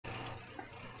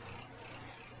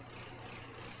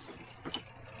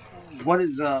What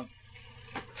is up,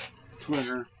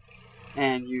 Twitter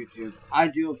and YouTube? I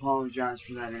do apologize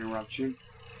for that interruption.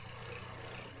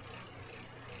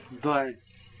 But,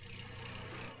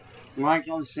 like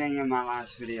I was saying in my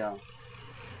last video,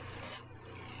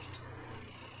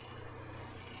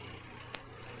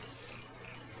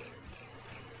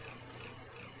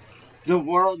 the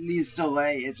world needs to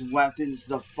lay its weapons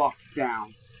the fuck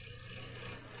down.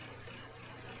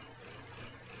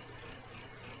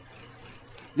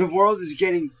 The world is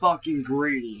getting fucking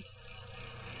greedy.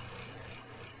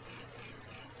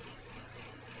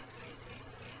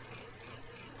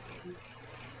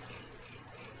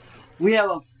 We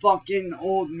have a fucking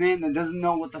old man that doesn't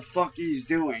know what the fuck he's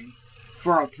doing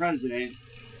for a president.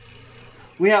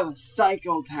 We have a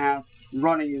psychopath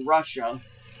running Russia.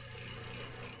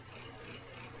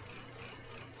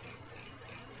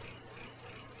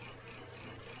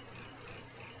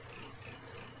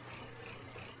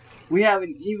 We have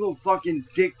an evil fucking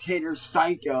dictator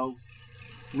psycho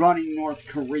running North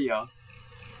Korea,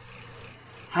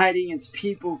 hiding its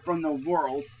people from the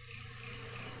world.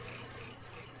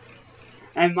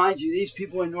 And mind you, these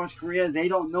people in North Korea, they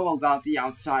don't know about the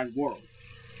outside world.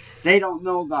 They don't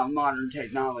know about modern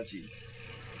technology.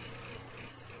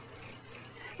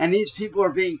 And these people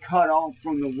are being cut off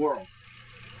from the world.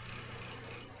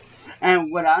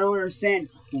 And what I don't understand,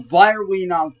 why are we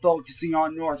not focusing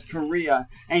on North Korea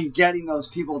and getting those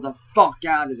people the fuck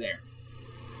out of there?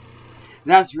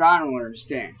 That's what I don't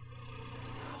understand.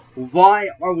 Why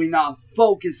are we not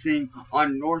focusing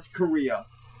on North Korea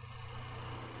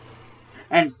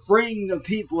and freeing the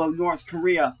people of North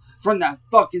Korea from that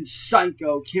fucking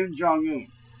psycho Kim Jong-un?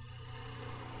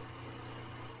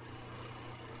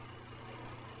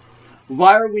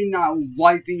 Why are we not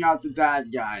wiping out the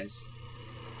bad guys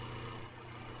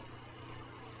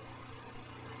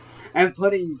and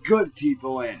putting good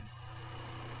people in?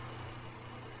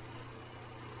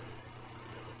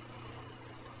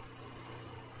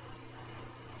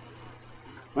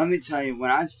 Let me tell you,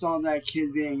 when I saw that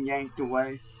kid being yanked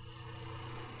away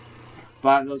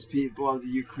by those people of the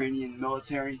Ukrainian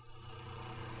military,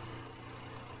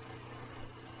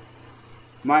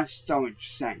 my stomach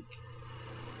sank.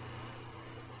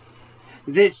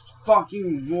 This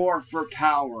fucking war for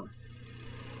power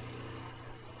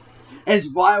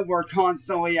is why we're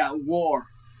constantly at war.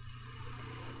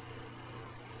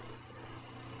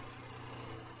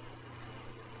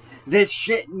 This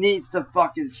shit needs to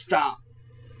fucking stop.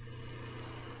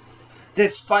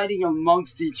 This fighting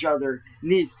amongst each other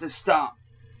needs to stop.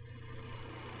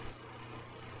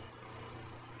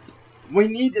 We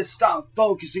need to stop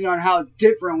focusing on how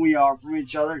different we are from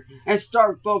each other and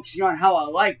start focusing on how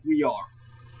alike we are.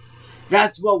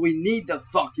 That's what we need to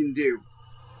fucking do.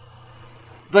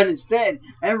 But instead,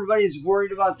 everybody's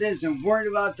worried about this and worried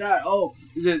about that. Oh,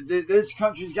 this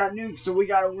country's got nukes, so we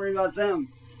gotta worry about them.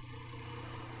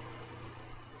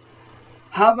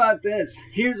 How about this?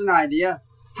 Here's an idea.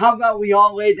 How about we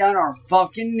all lay down our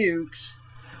fucking nukes,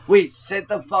 we sit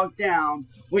the fuck down,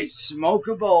 we smoke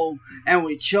a bowl, and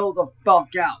we chill the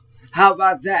fuck out? How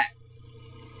about that?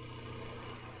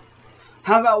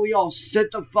 How about we all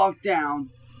sit the fuck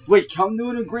down, we come to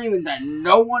an agreement that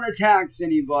no one attacks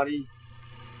anybody,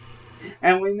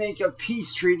 and we make a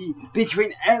peace treaty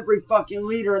between every fucking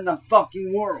leader in the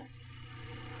fucking world?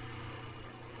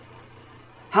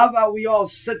 How about we all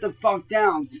sit the fuck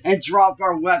down and drop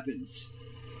our weapons?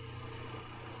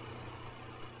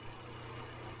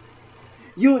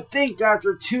 You would think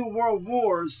after 2 world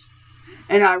wars,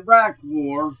 an Iraq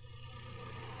war,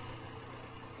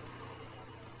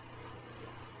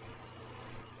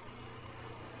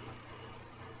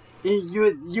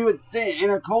 you would think, in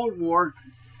a Cold War,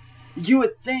 you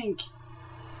would think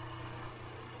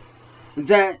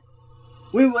that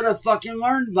we would have fucking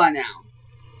learned by now.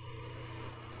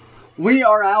 We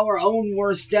are our own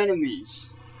worst enemies.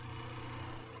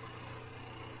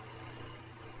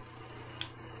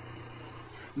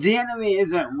 The enemy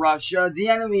isn't Russia. The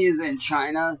enemy isn't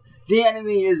China. The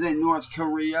enemy isn't North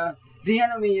Korea. The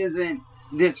enemy isn't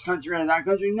this country or that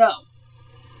country. No.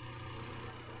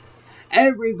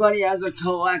 Everybody as a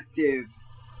collective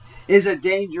is a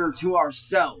danger to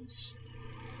ourselves.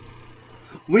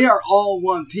 We are all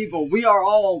one people. We are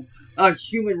all a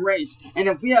human race. And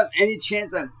if we have any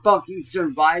chance at fucking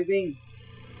surviving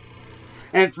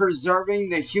and preserving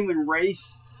the human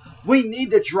race, we need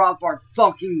to drop our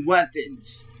fucking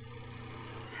weapons.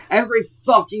 Every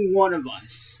fucking one of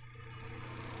us.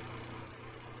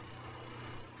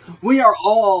 We are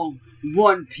all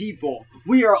one people.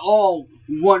 We are all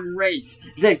one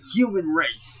race. The human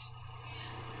race.